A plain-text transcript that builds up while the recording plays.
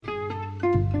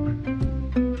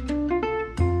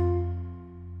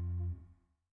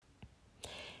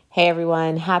Hey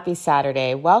everyone, happy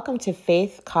Saturday. Welcome to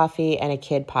Faith, Coffee, and a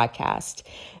Kid podcast.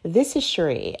 This is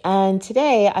Cherie, and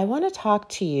today I want to talk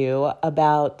to you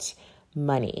about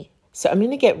money. So I'm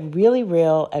going to get really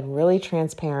real and really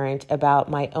transparent about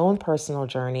my own personal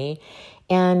journey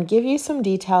and give you some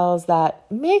details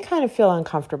that may kind of feel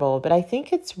uncomfortable, but I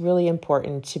think it's really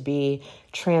important to be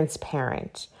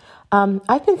transparent.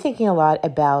 I've been thinking a lot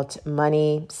about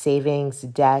money, savings,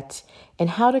 debt, and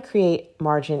how to create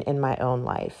margin in my own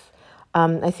life.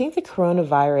 I think the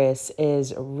coronavirus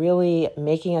is really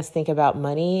making us think about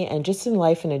money and just in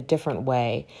life in a different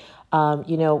way.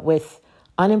 With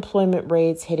unemployment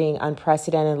rates hitting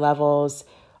unprecedented levels,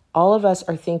 all of us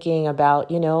are thinking about,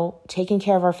 taking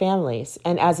care of our families.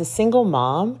 And as a single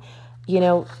mom,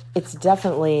 it's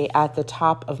definitely at the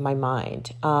top of my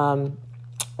mind.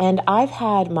 And I've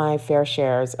had my fair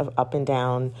shares of up and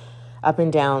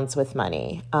downs with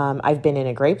money. I've been in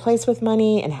a great place with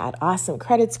money and had awesome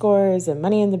credit scores and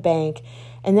money in the bank.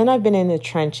 And then I've been in the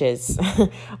trenches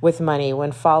with money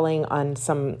when falling on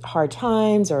some hard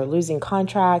times or losing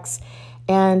contracts.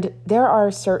 And there are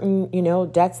certain,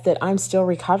 debts that I'm still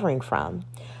recovering from.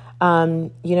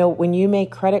 When you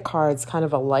make credit cards kind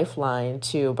of a lifeline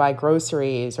to buy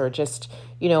groceries or just,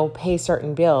 pay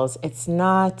certain bills, it's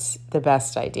not the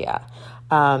best idea.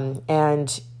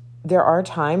 And there are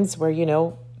times where,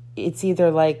 it's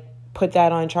either like put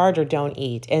that on charge or don't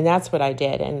eat. And that's what I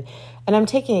did. And I'm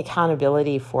taking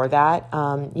accountability for that.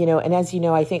 And as you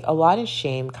know, I think a lot of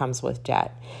shame comes with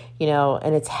debt,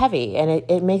 and it's heavy and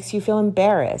it makes you feel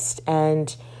embarrassed.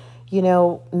 And,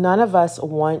 none of us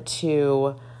want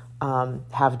to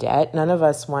have debt. None of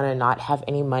us want to not have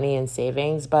any money in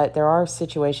savings, but there are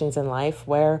situations in life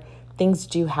where things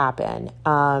do happen.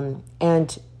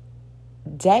 And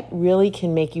debt really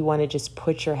can make you want to just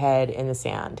put your head in the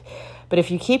sand. But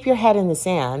if you keep your head in the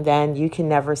sand, then you can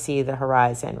never see the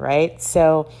horizon, right?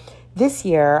 So this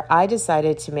year, I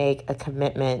decided to make a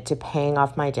commitment to paying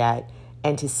off my debt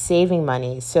and to saving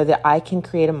money so that I can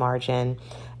create a margin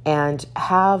and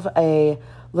have a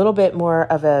little bit more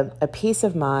of a peace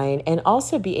of mind and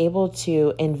also be able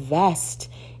to invest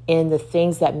in the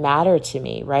things that matter to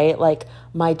me, right? Like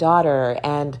my daughter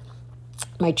and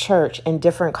my church and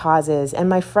different causes and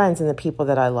my friends and the people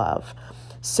that I love.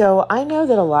 So I know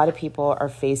that a lot of people are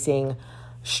facing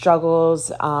struggles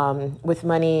with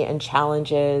money and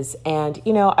challenges. And,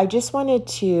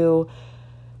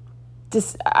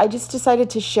 I just decided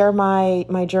to share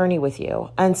my journey with you.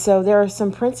 And so there are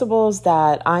some principles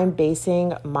that I'm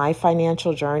basing my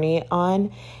financial journey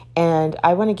on, and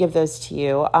I want to give those to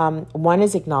you. One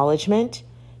is acknowledgement.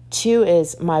 2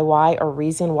 is my why or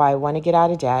reason why I want to get out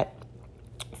of debt.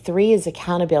 3 is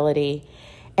accountability.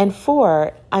 And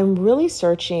 4, I'm really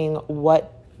searching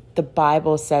what the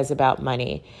Bible says about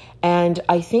money. And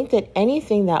I think that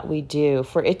anything that we do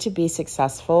for it to be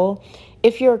successful,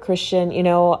 if you're a Christian,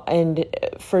 and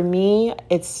for me,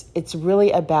 it's really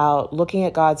about looking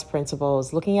at God's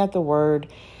principles, looking at the Word,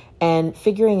 and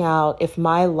figuring out if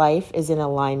my life is in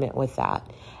alignment with that.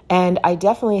 And I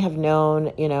definitely have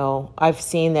known, I've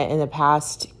seen that in the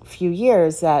past few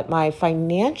years that my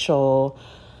financial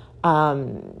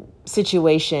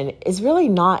situation is really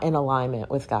not in alignment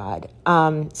with God.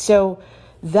 So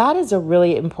that is a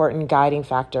really important guiding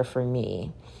factor for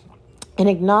me. And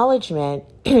acknowledgement,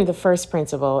 the first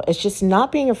principle, is just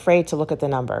not being afraid to look at the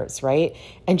numbers, right?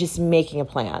 And just making a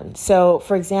plan. So,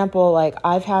 for example, like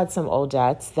I've had some old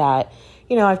debts that,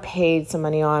 I've paid some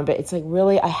money on, but it's like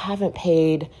really I haven't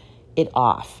paid it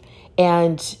off.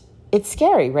 And it's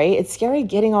scary, right? It's scary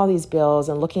getting all these bills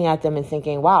and looking at them and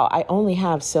thinking, wow, I only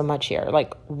have so much here.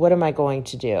 Like, what am I going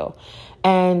to do?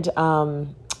 And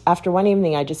after one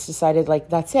evening, I just decided,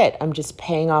 that's it. I'm just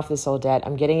paying off this old debt.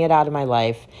 I'm getting it out of my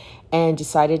life, and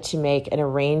decided to make an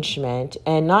arrangement,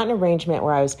 and not an arrangement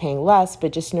where I was paying less,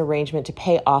 but just an arrangement to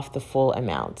pay off the full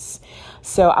amounts.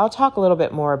 So I'll talk a little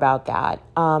bit more about that.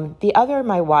 The other,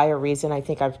 my why or reason, I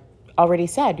think I've already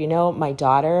said, my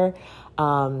daughter,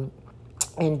 and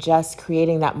just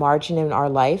creating that margin in our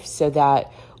life so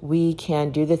that we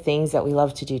can do the things that we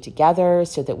love to do together,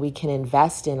 so that we can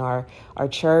invest in our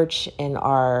church and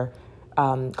our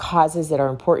causes that are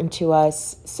important to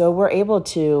us. So we're able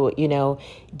to,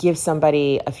 give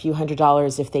somebody a few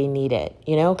 $100s if they need it,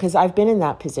 because I've been in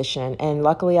that position. And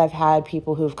luckily I've had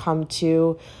people who've come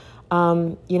to,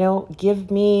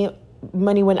 give me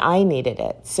money when I needed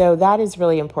it. So that is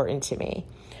really important to me.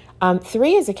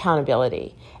 3 is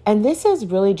accountability. And this is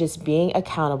really just being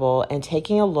accountable and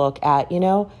taking a look at,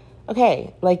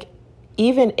 okay,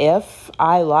 even if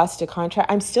I lost a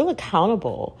contract, I'm still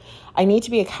accountable. I need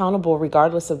to be accountable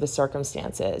regardless of the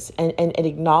circumstances, and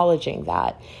acknowledging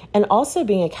that, and also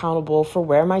being accountable for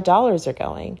where my dollars are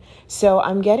going. So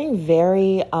I'm getting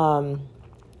very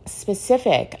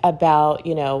specific about,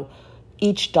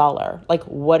 each dollar, like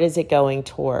what is it going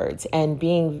towards, and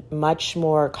being much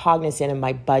more cognizant of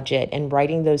my budget and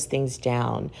writing those things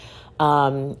down.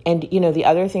 The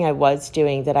other thing I was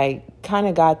doing that I kind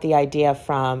of got the idea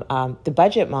from the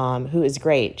Budget Mom, who is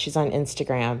great. She's on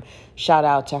Instagram. Shout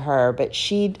out to her. But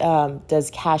she does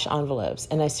cash envelopes.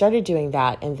 And I started doing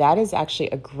that. And that is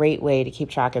actually a great way to keep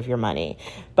track of your money.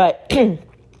 But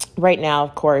right now,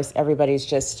 of course, everybody's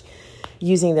just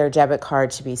using their debit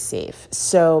card to be safe.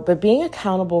 But being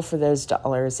accountable for those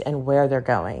dollars and where they're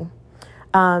going.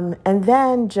 And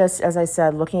then, just as I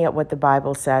said, looking at what the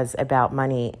Bible says about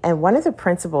money. And one of the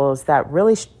principles that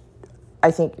really,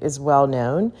 I think, is well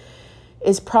known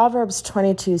is Proverbs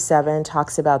 22:7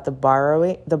 talks about the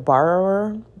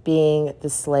borrower being the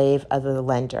slave of the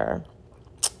lender.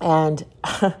 And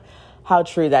how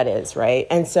true that is, right?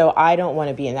 And so I don't want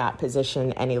to be in that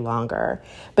position any longer.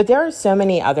 But there are so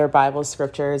many other Bible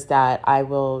scriptures that I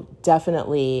will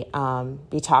definitely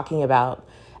be talking about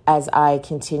as I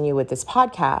continue with this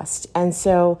podcast. And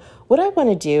so what I want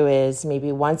to do is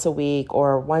maybe once a week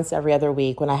or once every other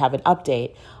week when I have an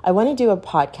update, I want to do a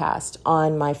podcast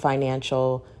on my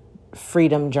financial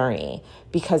freedom journey.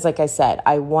 Because like I said,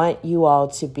 I want you all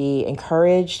to be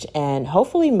encouraged and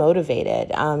hopefully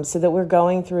motivated so that we're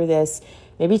going through this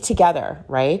maybe together,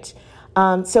 right?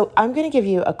 So I'm going to give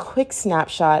you a quick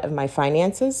snapshot of my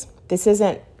finances. This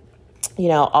isn't,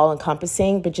 all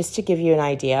encompassing, but just to give you an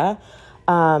idea.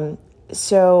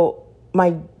 So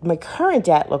my current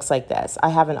debt looks like this. I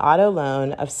have an auto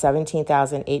loan of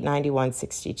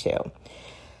 $17,891.62.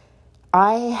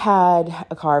 I had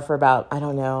a car for about,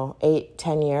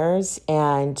 8-10 years.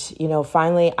 And,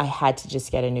 finally I had to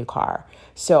just get a new car.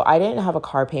 So I didn't have a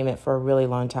car payment for a really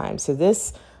long time. So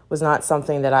this was not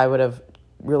something that I would have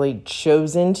really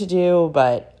chosen to do,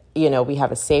 but, we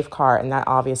have a safe car, and that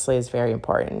obviously is very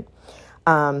important.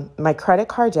 My credit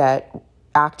card debt,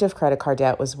 active credit card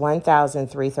debt, was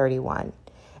 $1,331.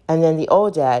 And then the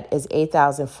old debt is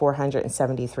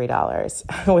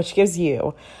 $8,473, which gives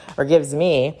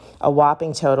me a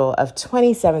whopping total of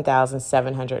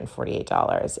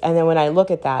 $27,748. And then when I look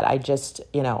at that, I just,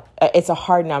 it's a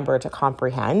hard number to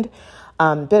comprehend.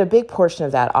 But a big portion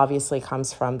of that obviously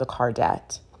comes from the car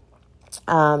debt.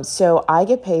 So I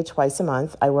get paid twice a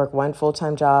month. I work one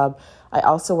full-time job. I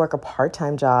also work a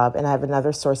part-time job, and I have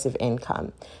another source of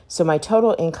income. So my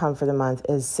total income for the month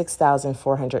is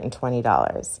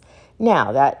 $6,420.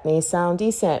 Now, that may sound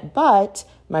decent, but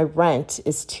my rent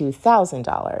is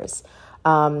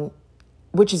 $2,000,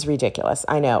 which is ridiculous.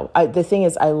 I know. The thing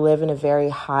is, I live in a very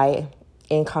high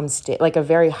income state, like a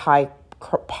very high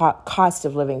cost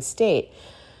of living state.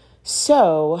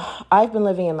 So I've been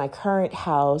living in my current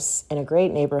house in a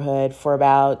great neighborhood for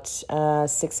about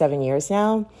 6-7 years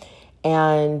now.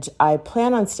 And I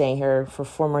plan on staying here for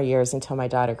 4 more years until my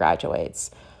daughter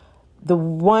graduates. The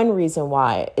one reason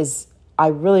why is I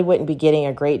really wouldn't be getting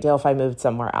a great deal if I moved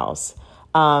somewhere else.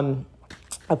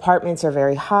 Apartments are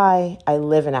very high. I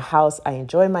live in a house. I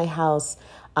enjoy my house.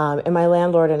 And my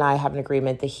landlord and I have an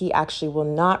agreement that he actually will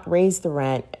not raise the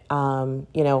rent,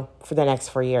 for the next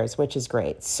 4 years, which is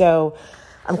great. So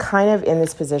I'm kind of in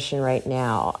this position right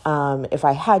now. If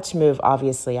I had to move,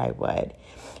 obviously I would.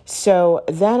 So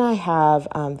then I have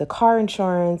the car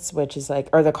insurance, which is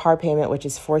the car payment, which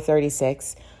is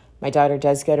 $436. My daughter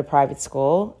does go to private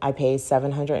school. I pay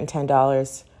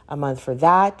 $710 a month for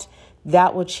that.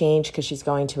 That will change because she's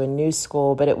going to a new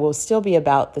school, but it will still be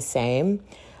about the same.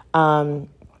 And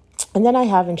then I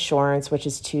have insurance, which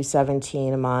is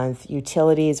 $217 a month.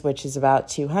 Utilities, which is about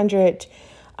 $200.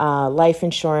 Life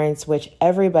insurance, which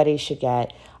everybody should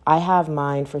get. I have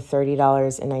mine for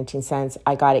 $30.19.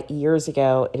 I got it years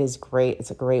ago. It is great.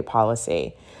 It's a great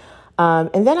policy.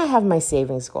 And then I have my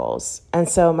savings goals. And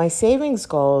so my savings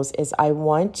goals is I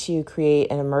want to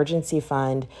create an emergency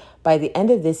fund by the end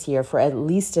of this year for at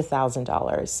least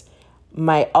 $1,000.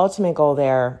 My ultimate goal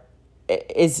there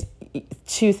is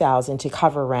 $2,000 to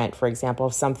cover rent, for example,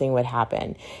 if something would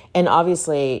happen. And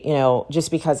obviously,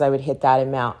 just because I would hit that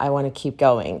amount, I want to keep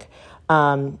going.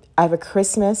 I have a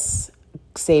Christmas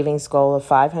savings goal of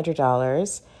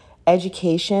 $500,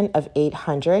 education of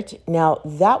 $800. Now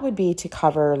that would be to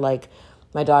cover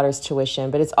my daughter's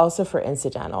tuition, but it's also for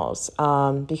incidentals.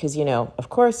 Because, of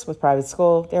course, with private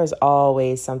school, there's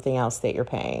always something else that you're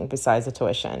paying besides the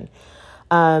tuition.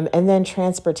 And then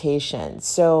transportation.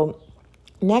 So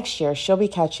next year she'll be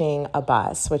catching a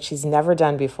bus, which she's never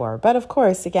done before. But of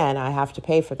course, again, I have to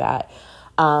pay for that.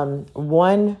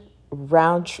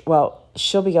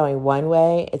 She'll be going one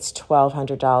way. It's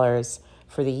 $1,200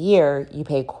 for the year. You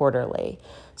pay quarterly.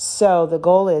 So the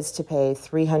goal is to pay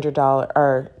 $300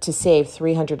 or to save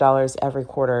 $300 every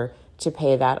quarter to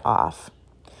pay that off.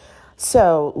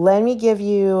 So let me give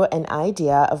you an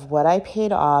idea of what I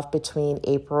paid off between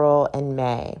April and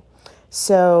May.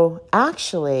 So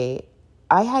actually,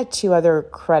 I had 2 other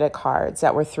credit cards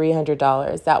that were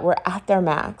 $300 that were at their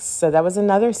max. So that was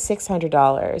another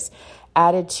 $600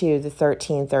 added to the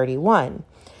 $1,331.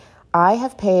 I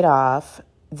have paid off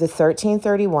the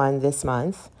 $1,331 this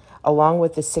month, along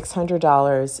with the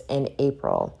 $600 in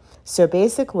April. So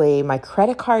basically, my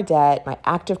credit card debt, my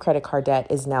active credit card debt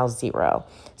is now 0.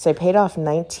 So I paid off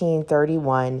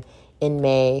 $1,931 in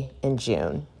May and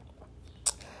June.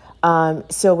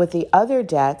 So with the other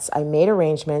debts, I made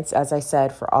arrangements, as I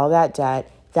said, for all that debt.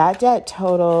 That debt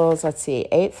totals,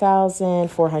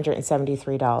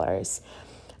 $8,473.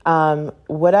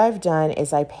 What I've done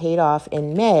is I paid off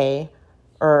in May,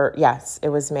 it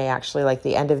was May actually, like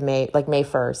the end of May, like May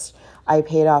 1st. I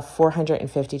paid off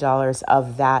 $450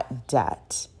 of that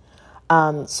debt.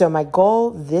 So my goal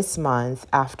this month,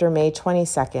 after May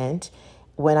 22nd,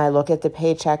 when I look at the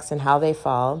paychecks and how they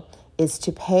fall, is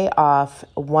to pay off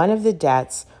one of the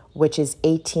debts, which is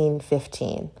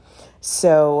 $1,815.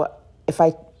 So if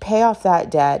I pay off that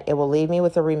debt, it will leave me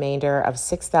with a remainder of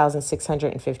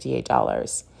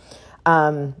 $6,658.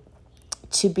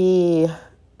 To be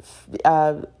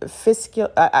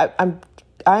fiscal,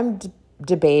 I'm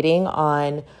debating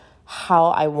on how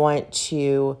I want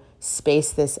to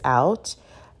space this out.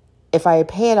 If I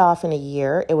pay it off in a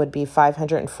year, it would be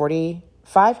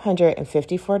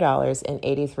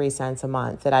 $554.83 a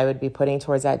month that I would be putting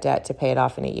towards that debt to pay it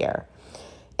off in a year.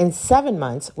 In 7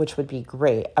 months, which would be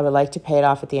great, I would like to pay it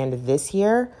off at the end of this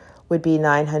year, would be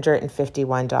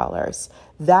 $951.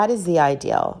 That is the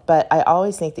ideal, but I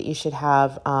always think that you should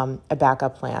have a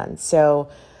backup plan. So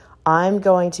I'm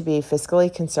going to be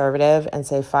fiscally conservative and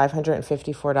say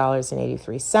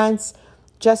 $554.83,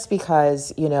 just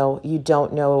because, you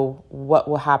don't know what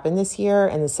will happen this year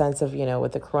in the sense of,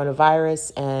 with the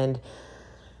coronavirus, and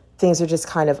things are just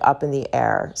kind of up in the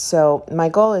air. So my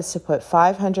goal is to put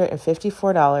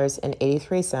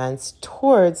 $554.83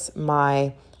 towards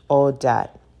my old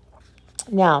debt.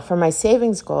 Now, for my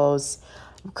savings goals,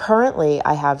 currently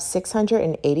I have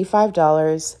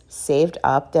 $685 saved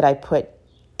up that I put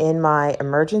in my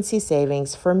emergency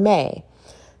savings for May.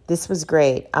 This was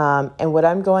great. And what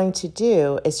I'm going to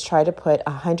do is try to put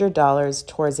 $100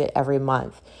 towards it every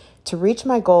month. To reach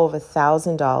my goal of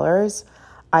 $1,000,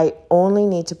 I only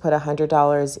need to put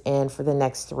 $100 in for the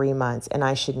next 3 months, and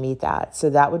I should meet that. So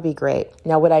that would be great.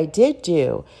 Now, what I did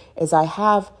do is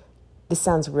this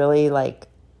sounds really like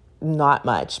not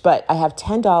much, but I have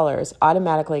 $10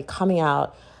 automatically coming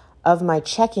out of my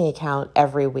checking account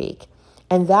every week.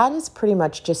 And that is pretty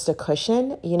much just a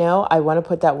cushion. I want to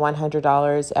put that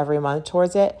 $100 every month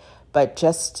towards it, but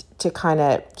just to kind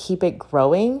of keep it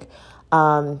growing,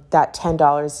 that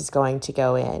 $10 is going to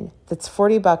go in. That's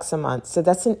 $40 a month. So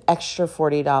that's an extra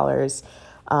 $40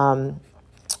 a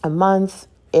month.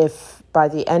 If by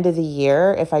the end of the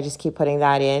year, if I just keep putting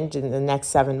that in the next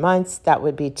 7 months, that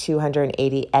would be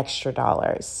 $280 extra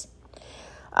dollars.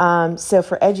 So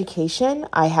for education,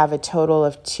 I have a total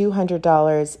of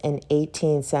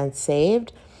 $200.18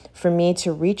 saved. For me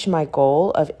to reach my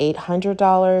goal of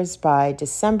 $800 by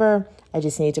December, I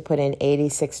just need to put in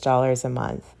 $86 a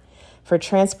month. For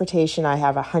transportation, I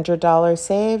have $100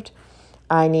 saved.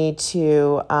 I need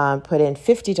to put in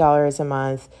 $50 a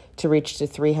month to reach to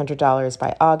 $300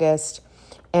 by August.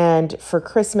 And for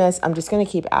Christmas, I'm just going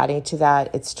to keep adding to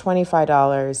that. It's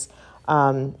 $25.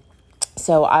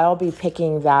 So I'll be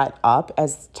picking that up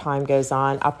as time goes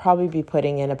on. I'll probably be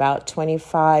putting in about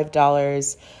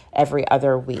 $25 every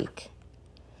other week.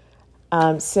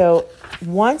 So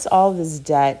once all this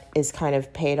debt is kind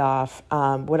of paid off,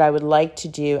 what I would like to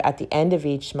do at the end of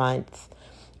each month,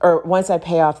 or once I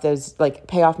pay off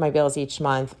my bills each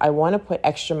month, I want to put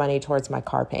extra money towards my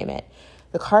car payment.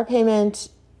 The car payment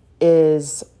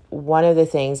is one of the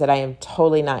things that I am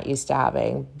totally not used to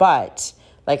having, but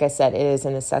like I said, it is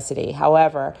a necessity.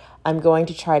 However, I'm going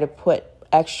to try to put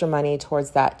extra money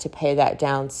towards that to pay that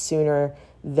down sooner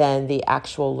than the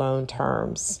actual loan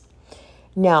terms.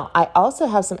 Now, I also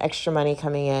have some extra money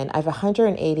coming in. I have a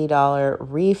 $180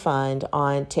 refund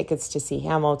on tickets to see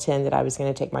Hamilton that I was going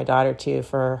to take my daughter to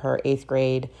for her 8th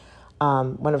grade,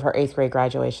 one of her 8th grade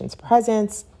graduation's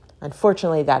presents.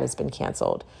 Unfortunately, that has been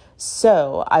canceled.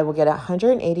 So I will get a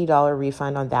 $180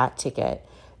 refund on that ticket.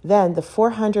 Then the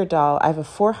 $400, I have a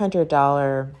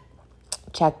 $400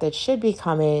 check that should be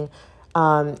coming.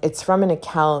 It's from an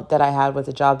account that I had with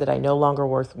a job that I no longer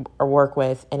work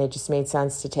with, and it just made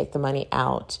sense to take the money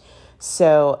out.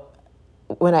 So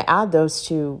when I add those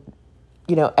two,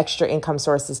 extra income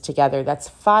sources together, that's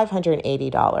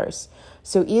 $580.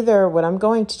 So either what I'm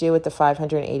going to do with the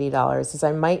 $580 is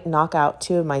I might knock out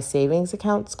two of my savings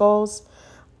accounts goals,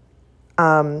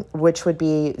 which would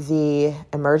be the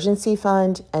emergency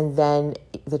fund and then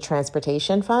the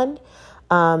transportation fund.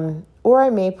 Or I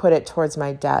may put it towards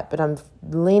my debt, but I'm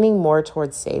leaning more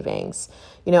towards savings.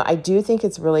 I do think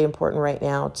it's really important right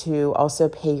now to also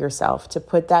pay yourself, to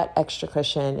put that extra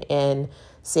cushion in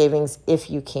savings if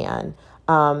you can.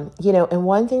 And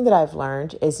one thing that I've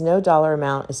learned is no dollar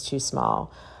amount is too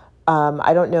small.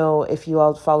 I don't know if you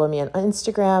all follow me on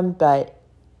Instagram, but,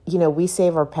 we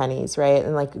save our pennies, right?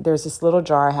 And there's this little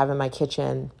jar I have in my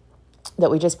kitchen that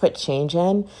we just put change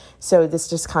in. So this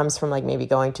just comes from maybe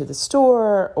going to the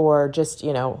store or just,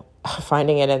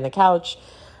 finding it in the couch.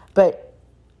 But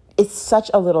it's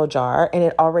such a little jar and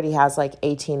it already has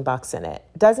 $18 in it.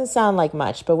 Doesn't sound like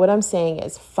much, but what I'm saying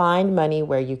is find money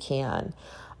where you can.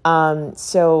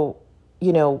 So,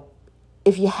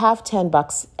 if you have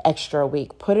 $10 extra a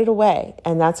week, put it away.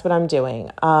 And that's what I'm doing.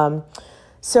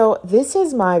 So this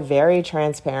is my very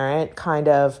transparent kind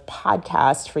of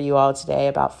podcast for you all today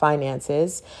about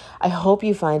finances. I hope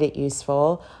you find it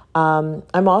useful.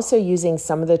 I'm also using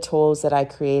some of the tools that I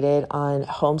created on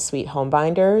Home Sweet Home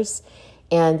Binders,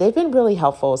 and they've been really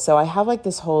helpful. So I have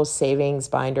this whole savings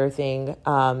binder thing,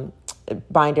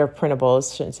 binder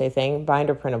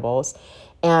printables.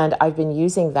 And I've been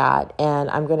using that, and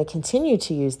I'm going to continue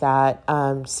to use that.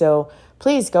 So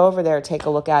please go over there, take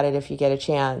a look at it if you get a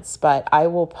chance. But I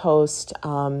will post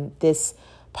this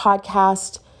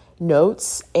podcast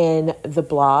notes in the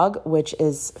blog, which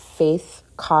is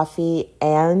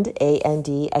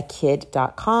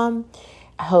faithcoffeeandakid.com.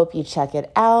 I hope you check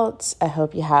it out. I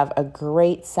hope you have a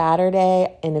great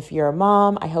Saturday. And if you're a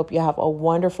mom, I hope you have a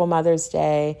wonderful Mother's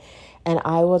Day. And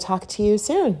I will talk to you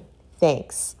soon.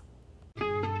 Thanks.